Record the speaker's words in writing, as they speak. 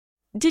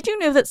Did you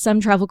know that some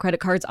travel credit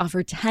cards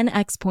offer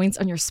 10x points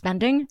on your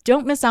spending?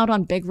 Don't miss out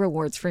on big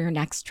rewards for your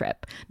next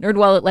trip.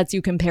 NerdWallet lets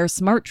you compare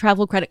smart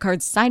travel credit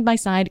cards side by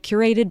side,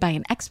 curated by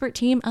an expert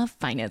team of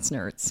finance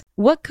nerds.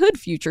 What could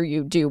future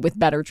you do with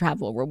better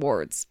travel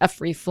rewards? A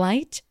free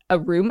flight? A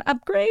room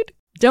upgrade?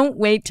 Don't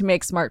wait to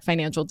make smart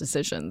financial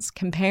decisions.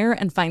 Compare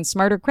and find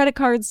smarter credit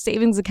cards,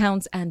 savings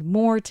accounts, and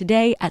more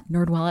today at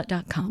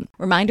nerdwallet.com.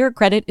 Reminder,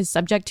 credit is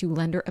subject to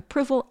lender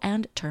approval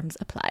and terms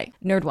apply.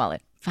 NerdWallet.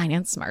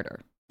 Finance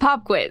smarter.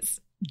 Pop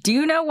quiz. Do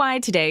you know why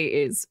today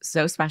is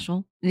so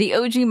special? The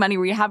OG Money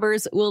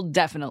Rehabbers will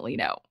definitely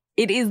know.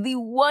 It is the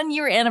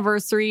 1-year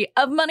anniversary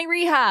of Money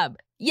Rehab.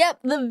 Yep,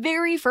 the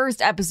very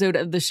first episode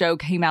of the show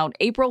came out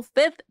April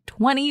 5th,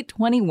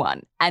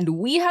 2021. And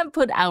we have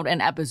put out an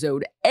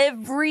episode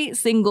every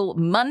single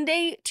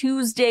Monday,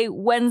 Tuesday,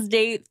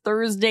 Wednesday,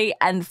 Thursday,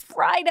 and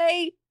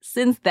Friday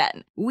since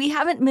then. We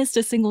haven't missed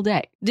a single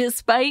day,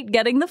 despite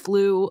getting the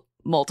flu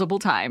multiple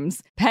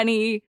times,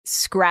 Penny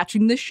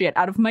scratching the shit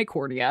out of my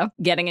cornea,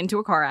 getting into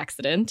a car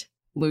accident,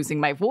 losing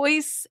my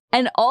voice,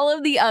 and all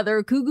of the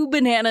other cuckoo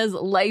bananas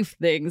life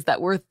things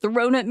that were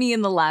thrown at me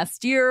in the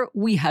last year.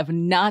 We have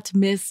not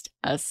missed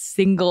a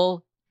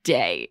single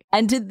day.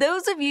 And to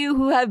those of you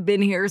who have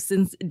been here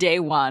since day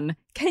one,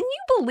 can you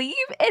believe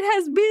it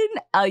has been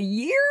a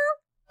year?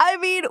 I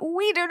mean,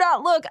 we do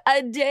not look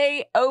a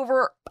day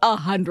over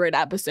 100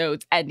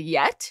 episodes, and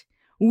yet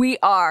we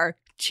are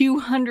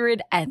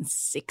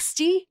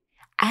 260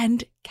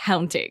 and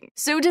counting.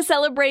 So to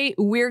celebrate,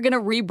 we're going to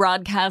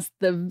rebroadcast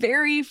the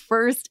very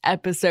first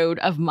episode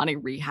of Money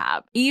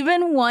Rehab.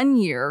 Even 1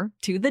 year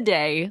to the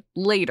day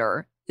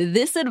later,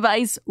 this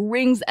advice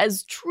rings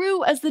as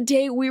true as the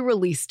day we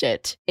released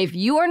it. If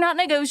you are not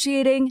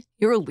negotiating,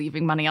 you're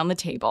leaving money on the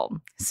table.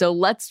 So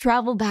let's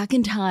travel back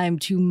in time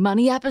to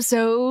Money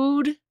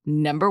episode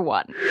number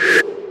 1.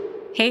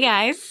 Hey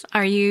guys,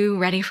 are you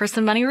ready for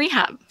some Money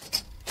Rehab?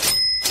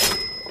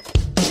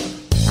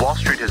 Wall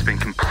Street has been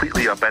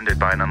completely upended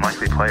by an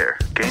unlikely player,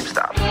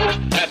 GameStop.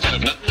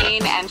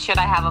 And should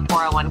I have a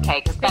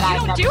 401k? Because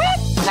you don't do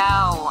it?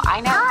 No, I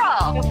know.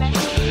 Girl!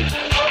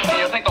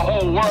 You think the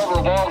whole world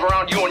revolves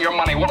around you and your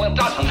money? Well, it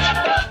doesn't.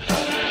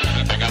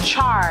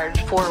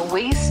 Charge for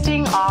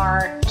wasting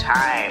our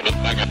time.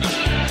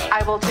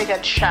 I will take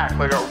a check.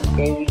 Like a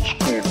old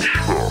school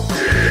check.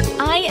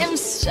 I am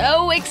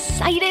so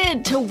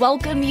excited to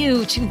welcome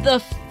you to the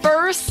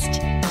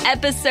first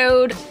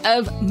episode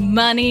of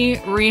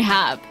Money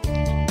Rehab.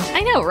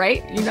 I know,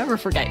 right? You never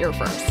forget your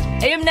first.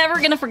 I am never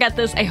going to forget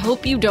this. I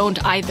hope you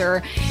don't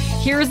either.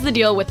 Here's the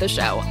deal with the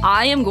show.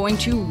 I am going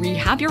to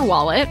rehab your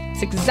wallet.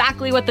 It's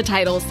exactly what the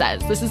title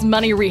says. This is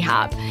Money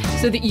Rehab,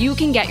 so that you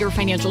can get your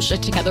financial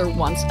shit together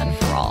once and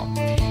for all.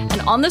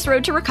 And on this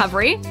road to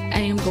recovery, I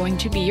am going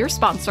to be your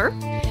sponsor.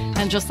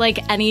 And just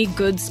like any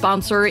good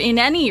sponsor in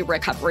any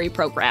recovery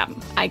program,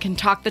 I can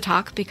talk the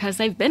talk because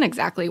I've been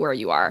exactly where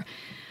you are.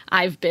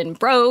 I've been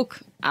broke.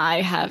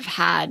 I have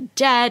had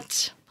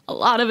debt, a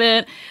lot of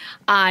it.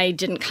 I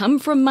didn't come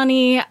from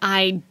money.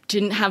 I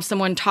didn't have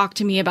someone talk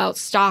to me about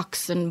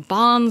stocks and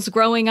bonds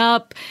growing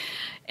up.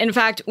 In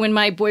fact, when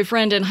my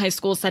boyfriend in high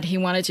school said he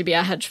wanted to be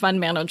a hedge fund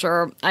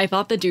manager, I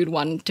thought the dude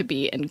wanted to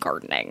be in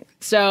gardening.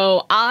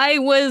 So I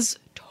was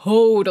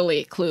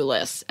totally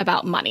clueless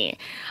about money.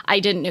 I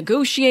didn't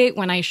negotiate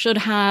when I should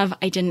have.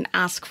 I didn't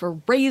ask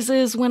for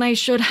raises when I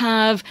should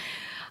have.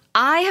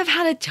 I have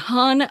had a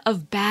ton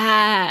of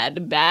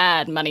bad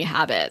money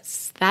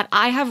habits that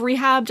I have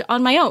rehabbed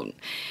on my own.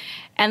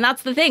 And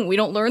that's the thing. We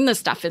don't learn this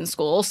stuff in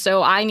school,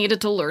 so I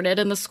needed to learn it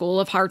in the school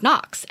of hard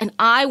knocks. And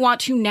I want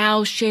to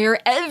now share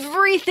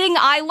everything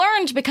I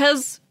learned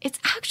because it's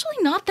actually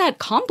not that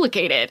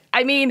complicated.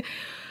 I mean,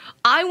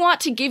 I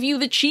want to give you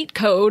the cheat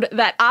code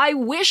that I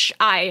wish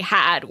I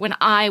had when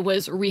I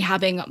was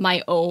rehabbing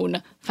my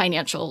own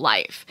financial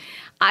life.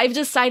 I've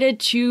decided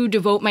to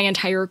devote my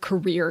entire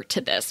career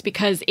to this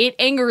because it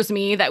angers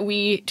me that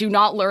we do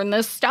not learn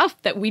this stuff,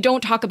 that we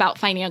don't talk about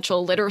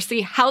financial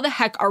literacy. How the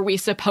heck are we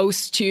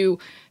supposed to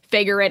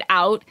figure it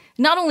out?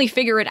 Not only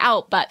figure it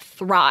out, but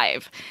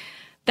thrive.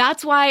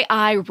 That's why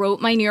I wrote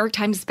my New York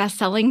Times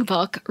bestselling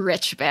book,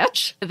 Rich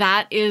Bitch.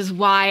 That is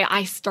why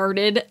I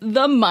started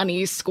the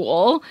Money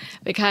School,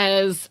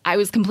 because I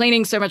was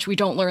complaining so much we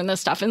don't learn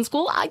this stuff in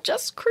school. I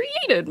just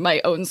created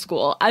my own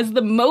school as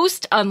the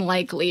most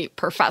unlikely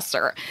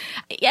professor.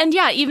 And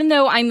yeah, even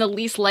though I'm the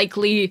least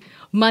likely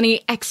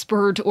money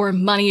expert or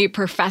money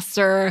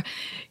professor,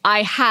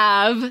 I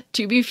have,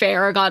 to be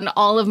fair, gotten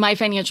all of my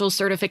financial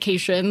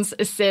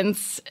certifications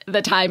since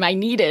the time I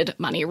needed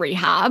Money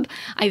Rehab.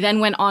 I then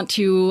went on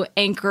to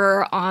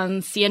anchor on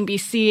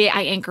CNBC.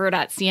 I anchored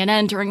at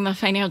CNN during the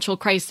financial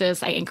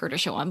crisis. I anchored a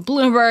show on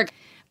Bloomberg.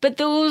 But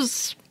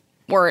those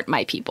weren't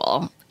my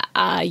people.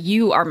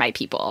 You are my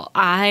people.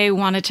 I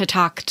wanted to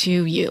talk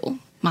to you.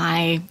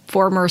 my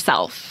former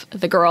self,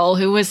 the girl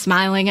who was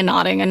smiling and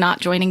nodding and not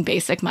joining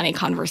basic money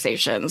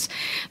conversations,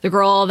 the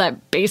girl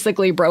that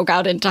basically broke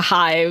out into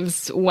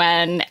hives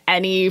when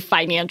any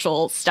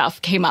financial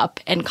stuff came up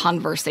in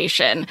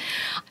conversation.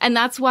 And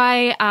that's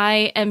why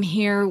I am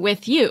here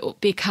with you,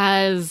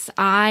 because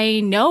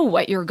I know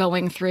what you're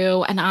going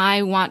through and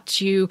I want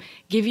to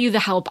give you the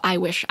help I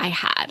wish I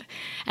had.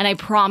 And I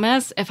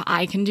promise if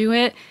I can do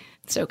it,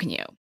 so can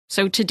you.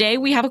 So today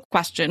we have a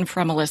question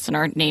from a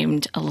listener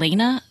named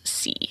Elena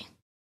C.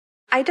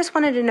 I just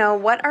wanted to know,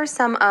 what are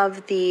some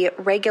of the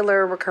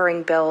regular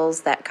recurring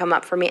bills that come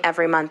up for me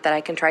every month that I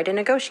can try to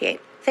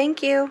negotiate?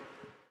 Thank you.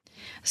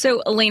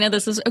 So, Elena,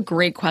 this is a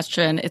great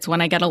question. It's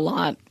one I get a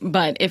lot.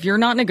 But if you're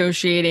not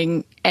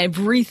negotiating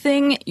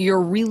everything,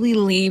 you're really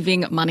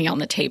leaving money on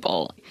the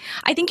table.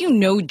 I think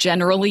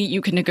generally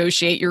you can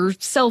negotiate your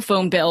cell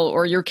phone bill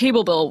or your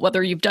cable bill.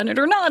 Whether you've done it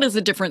or not is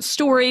a different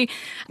story.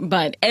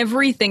 But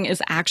everything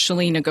is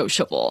actually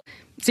negotiable.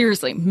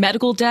 Seriously,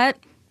 medical debt,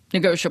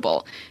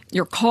 negotiable.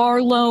 Your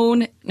car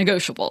loan,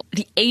 negotiable.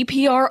 The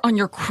APR on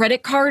your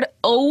credit card,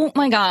 oh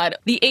my God.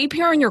 The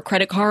APR on your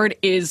credit card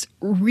is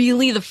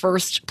really the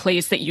first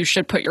place that you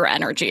should put your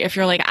energy. If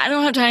you're like, I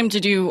don't have time to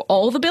do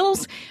all the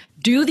bills,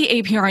 do the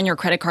APR on your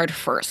credit card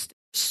first.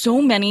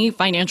 So many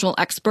financial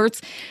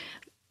experts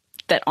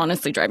that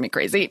honestly drive me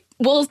crazy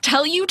will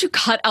tell you to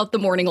cut out the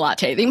morning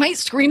latte. They might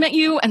scream at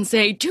you and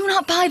say, do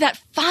not buy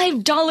that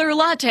 $5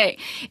 latte.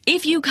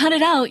 If you cut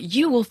it out,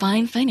 you will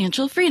find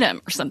financial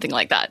freedom, or something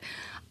like that.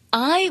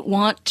 I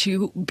want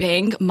to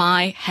bang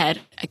my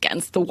head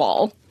against the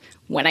wall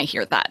when I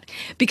hear that,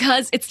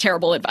 because it's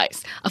terrible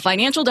advice. A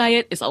financial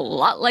diet is a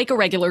lot like a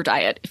regular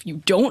diet. If you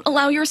don't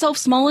allow yourself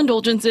small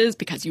indulgences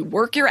because you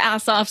work your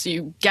ass off so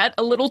you get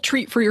a little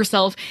treat for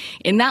yourself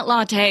in that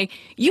latte,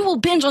 you will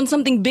binge on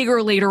something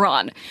bigger later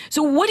on.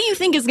 So what do you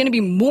think is going to be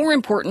more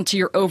important to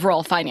your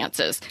overall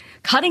finances?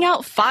 Cutting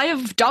out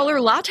 $5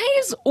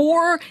 lattes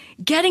or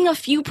getting a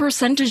few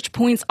percentage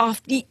points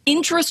off the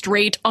interest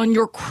rate on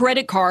your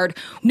credit card?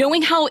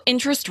 Knowing how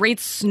interest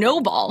rates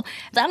snowball,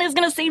 that is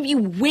going to save you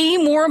way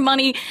more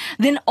money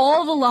than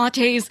all the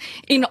lattes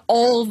in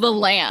all the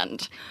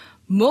land.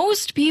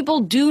 Most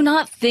people do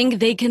not think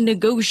they can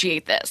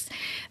negotiate this.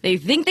 They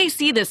think they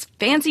see this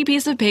fancy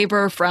piece of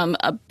paper from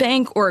a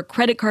bank or a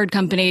credit card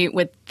company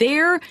with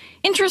their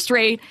interest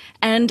rate,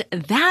 and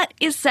that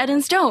is set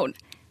in stone.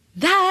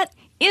 That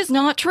is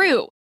not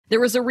true. There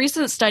was a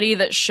recent study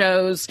that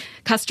shows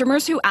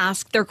customers who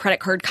ask their credit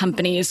card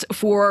companies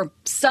for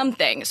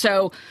something,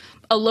 so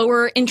a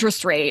lower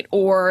interest rate,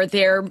 or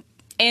their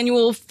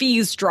annual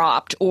fees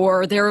dropped,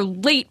 or their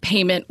late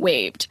payment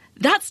waived.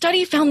 That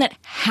study found that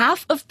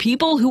half of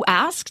people who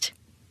asked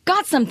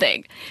got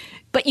something.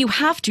 But you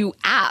have to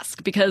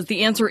ask, because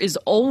the answer is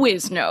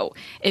always no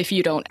if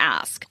you don't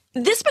ask.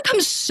 This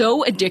becomes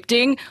so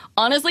addicting.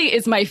 Honestly,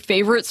 it's my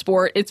favorite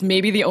sport. It's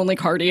maybe the only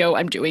cardio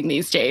I'm doing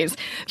these days.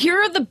 Here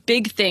are the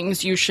big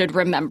things you should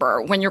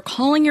remember when you're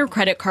calling your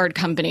credit card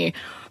company.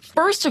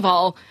 First of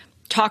all,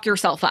 talk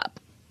yourself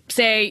up.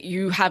 Say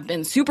you have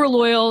been super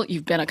loyal,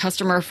 you've been a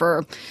customer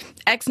for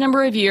X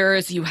number of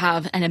years, you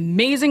have an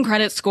amazing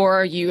credit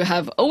score, you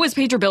have always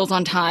paid your bills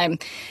on time.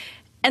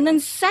 And then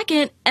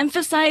second,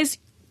 emphasize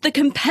the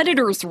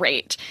competitor's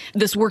rate.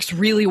 This works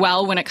really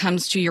well when it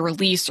comes to your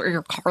lease or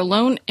your car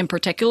loan in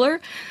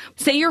particular.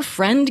 Say your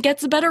friend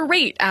gets a better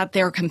rate at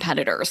their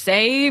competitor.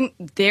 Say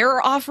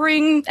they're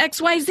offering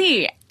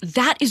XYZ.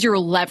 That is your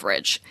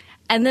leverage.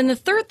 And then the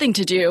third thing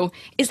to do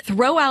is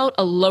throw out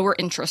a lower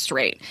interest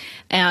rate.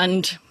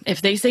 And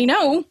if they say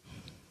no,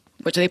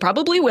 which they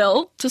probably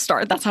will to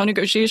start, that's how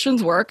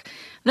negotiations work,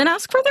 then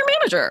ask for their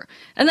manager.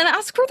 And then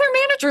ask for their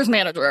manager's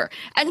manager.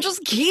 And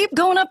just keep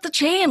going up the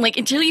chain,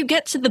 until you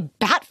get to the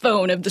bat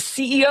phone of the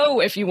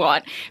CEO if you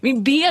want.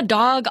 Be a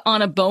dog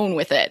on a bone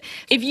with it.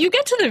 If you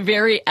get to the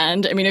very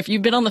end, if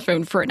you've been on the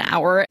phone for an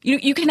hour,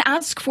 you can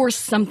ask for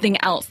something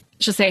else.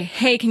 Just say,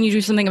 hey, can you do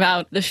something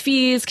about the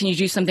fees? Can you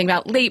do something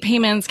about late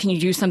payments? Can you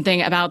do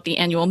something about the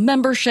annual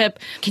membership?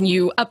 Can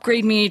you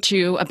upgrade me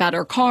to a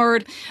better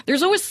card?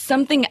 There's always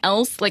something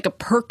else, like a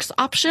perks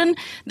option,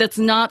 that's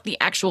not the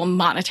actual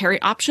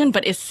monetary option,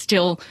 but is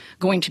still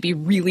going to be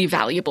really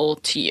valuable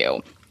to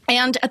you.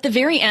 And at the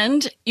very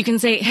end, you can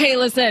say, hey,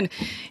 listen,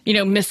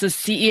 Mrs.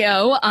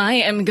 CEO, I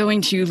am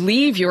going to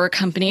leave your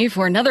company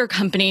for another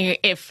company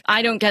if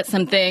I don't get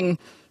something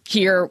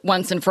here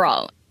once and for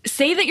all.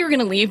 Say that you're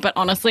going to leave, but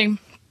honestly,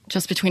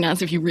 just between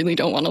us, if you really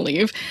don't want to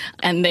leave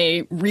and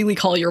they really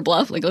call your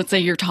bluff, let's say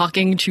you're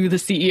talking to the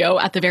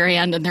CEO at the very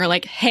end and they're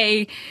like,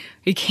 hey,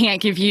 we can't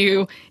give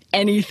you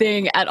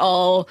anything at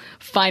all,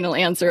 final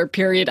answer,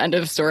 period, end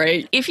of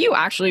story. If you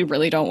actually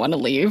really don't want to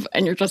leave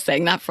and you're just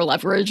saying that for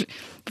leverage,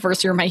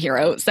 first, you're my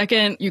hero.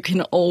 Second, you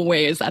can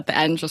always at the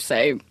end just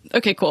say,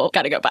 okay, cool,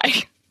 gotta go,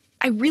 bye.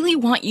 I really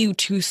want you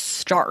to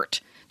start.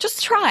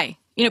 Just try.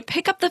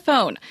 Pick up the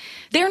phone.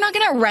 They're not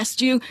going to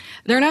arrest you.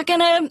 They're not going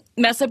to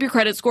mess up your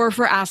credit score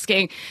for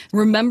asking.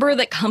 Remember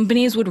that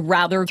companies would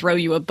rather throw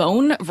you a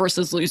bone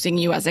versus losing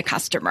you as a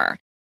customer.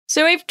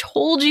 So I've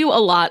told you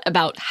a lot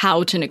about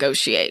how to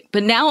negotiate,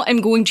 but now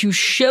I'm going to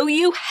show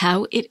you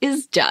how it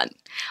is done.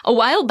 A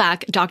while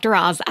back, Dr.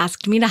 Oz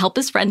asked me to help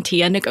his friend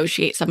Tia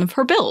negotiate some of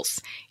her bills.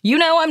 You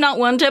know I'm not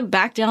one to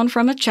back down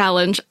from a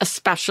challenge,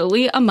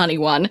 especially a money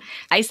one.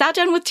 I sat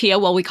down with Tia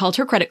while we called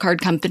her credit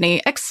card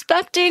company,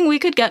 expecting we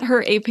could get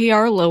her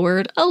APR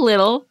lowered a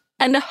little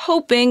and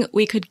hoping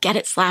we could get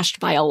it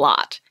slashed by a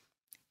lot.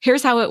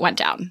 Here's how it went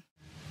down.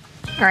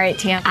 All right,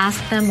 Tia,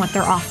 ask them what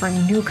they're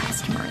offering new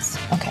customers.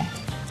 Okay.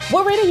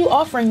 What rate are you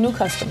offering new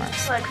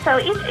customers? Look, so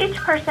each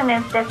person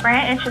is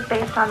different. It's just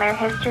based on their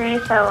history.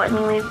 So, I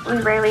mean,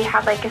 we rarely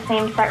have like the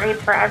same set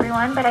rates for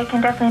everyone, but I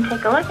can definitely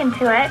take a look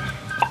into it.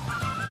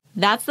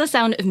 That's the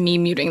sound of me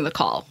muting the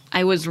call.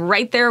 I was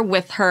right there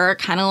with her,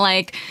 kind of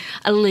like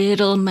a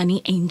little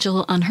money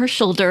angel on her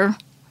shoulder,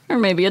 or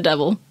maybe a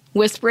devil,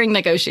 whispering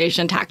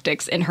negotiation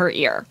tactics in her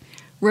ear.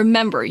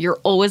 Remember, you're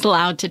always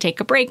allowed to take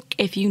a break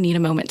if you need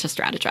a moment to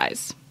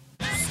strategize.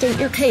 State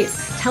your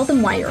case. Tell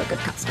them why you're a good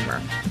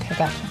customer. Okay,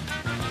 gotcha.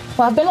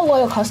 Well, I've been a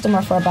loyal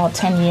customer for about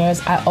 10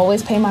 years. I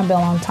always pay my bill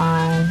on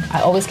time.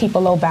 I always keep a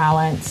low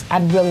balance.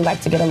 I'd really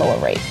like to get a lower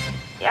rate.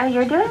 Yeah,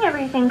 you're doing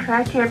everything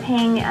correct. You're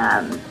paying,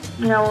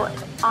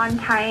 on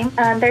time.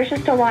 There's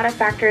just a lot of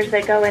factors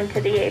that go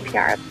into the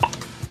APR.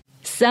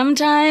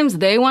 Sometimes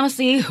they want to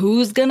see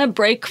who's gonna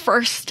break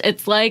first.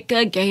 It's like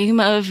a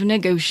game of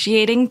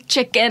negotiating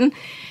chicken.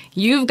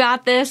 You've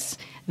got this.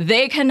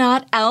 They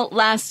cannot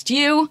outlast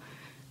you.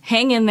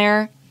 Hang in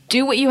there.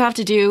 Do what you have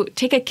to do.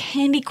 Take a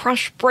Candy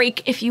Crush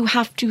break if you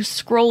have to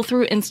scroll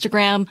through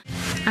Instagram.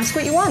 Ask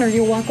what you want or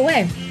you'll walk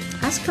away.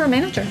 Ask for a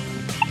manager.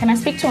 Can I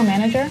speak to a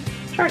manager?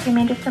 Sure, give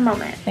me just a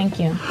moment. Thank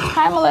you.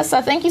 Hi,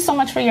 Melissa. Thank you so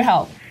much for your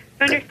help.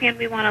 I understand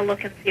we want to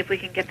look and see if we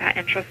can get that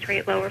interest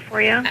rate lower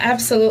for you.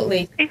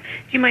 Absolutely. Okay. Do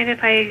you mind if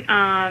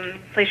I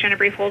place you on a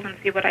brief hold and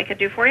see what I could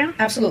do for you?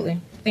 Absolutely.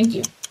 Thank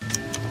you.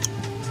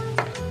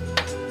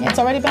 Yeah, it's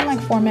already been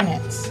like 4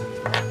 minutes.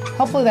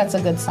 Hopefully that's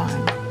a good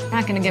sign.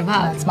 Not going to give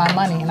up. It's my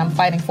money and I'm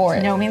fighting for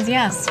it. No means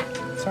yes.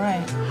 That's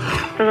right.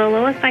 So the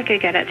lowest I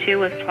could get it to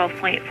was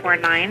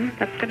 12.49.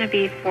 That's going to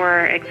be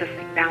for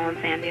existing balance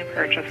and new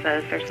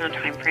purchases. There's no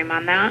time frame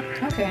on that.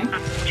 Okay.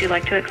 Would you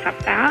like to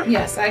accept that?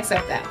 Yes, I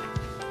accept that.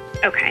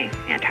 Okay,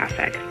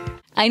 fantastic.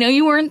 I know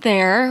you weren't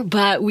there,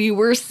 but we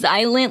were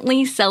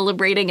silently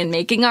celebrating and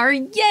making our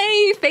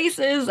yay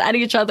faces at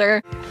each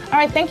other. All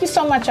right, thank you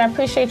so much. I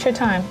appreciate your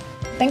time.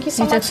 Thank you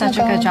so much, You did such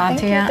a good job,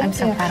 Tia. I'm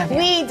so proud of you.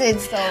 We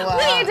did so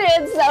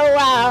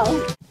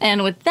well.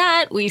 And with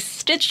that, we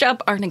stitched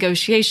up our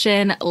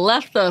negotiation,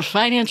 left the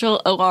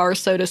financial OR,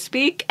 so to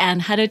speak,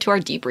 and headed to our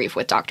debrief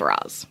with Dr.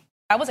 Oz.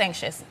 I was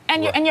anxious.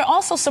 And you're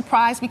also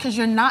surprised because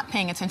you're not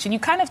paying attention. You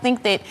kind of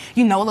think that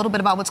you know a little bit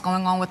about what's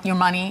going on with your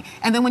money.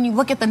 And then when you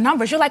look at the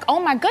numbers, you're like, oh,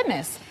 my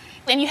goodness.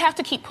 And you have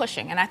to keep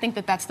pushing. And I think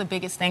that that's the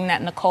biggest thing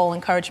that Nicole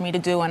encouraged me to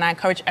do, and I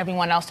encourage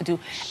everyone else to do.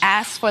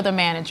 Ask for the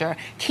manager.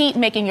 Keep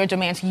making your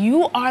demands.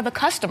 You are the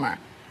customer.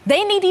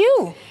 They need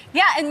you.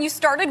 Yeah, and you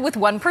started with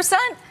 1%.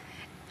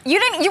 You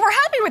were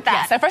happy with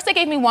that. Yes, at first they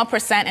gave me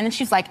 1%, and then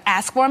she's like,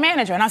 ask for a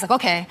manager. And I was like,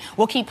 okay,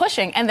 we'll keep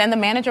pushing. And then the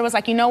manager was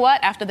like, you know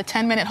what? After the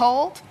 10-minute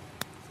hold,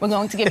 we're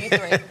going to give you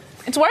 3.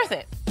 It's worth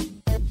it.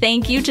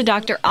 Thank you to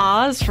Dr.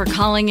 Oz for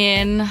calling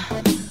in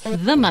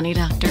the money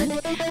doctor.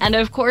 And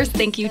of course,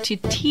 thank you to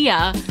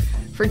Tia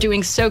for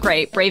doing so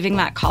great, braving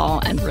that call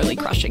and really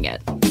crushing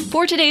it.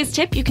 For today's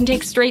tip, you can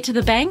take straight to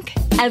the bank.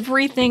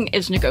 Everything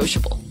is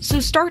negotiable. So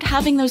start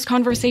having those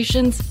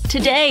conversations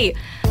today.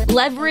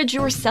 Leverage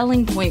your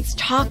selling points.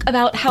 Talk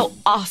about how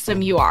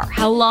awesome you are,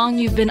 how long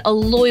you've been a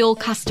loyal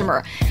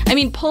customer. I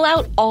mean, pull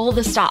out all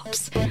the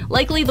stops.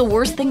 Likely the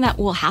worst thing that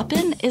will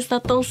happen is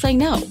that they'll say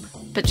no.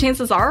 But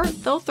chances are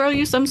they'll throw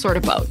you some sort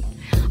of bone.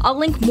 I'll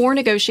link more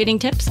negotiating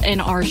tips in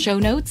our show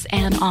notes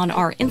and on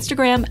our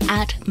Instagram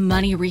at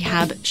Money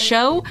Rehab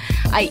Show.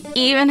 I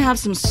even have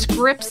some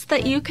scripts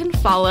that you can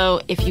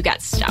follow if you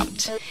get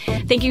stumped.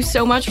 Thank you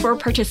so much for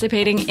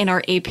participating in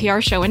our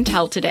APR show and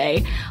tell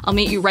today. I'll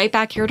meet you right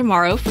back here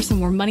tomorrow for some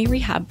more money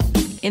rehab.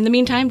 In the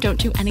meantime, don't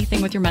do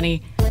anything with your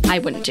money I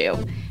wouldn't do,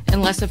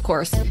 unless, of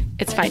course,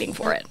 it's fighting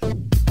for it.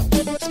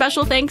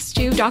 Special thanks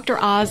to Dr.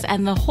 Oz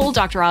and the whole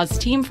Dr. Oz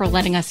team for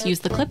letting us use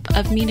the clip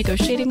of me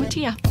negotiating with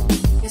Tia.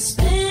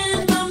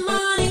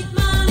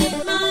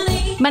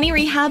 Money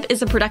Rehab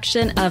is a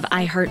production of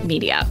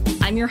iHeartMedia.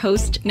 I'm your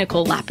host,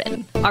 Nicole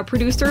Lappin. Our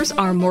producers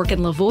are Morgan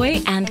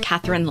Lavoie and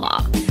Catherine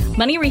Law.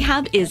 Money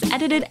Rehab is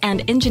edited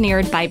and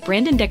engineered by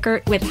Brandon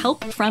Dickert with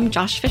help from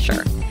Josh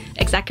Fisher.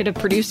 Executive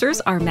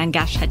producers are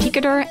Mangesh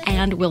Hattikudur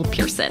and Will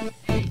Pearson.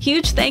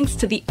 Huge thanks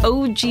to the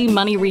OG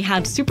Money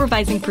Rehab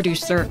supervising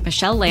producer,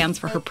 Michelle Lands,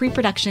 for her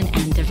pre-production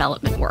and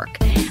development work.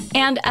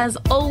 And as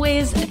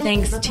always,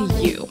 thanks to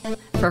you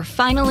for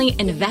finally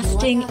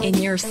investing in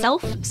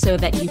yourself so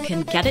that you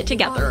can get it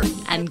together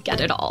and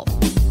get it all.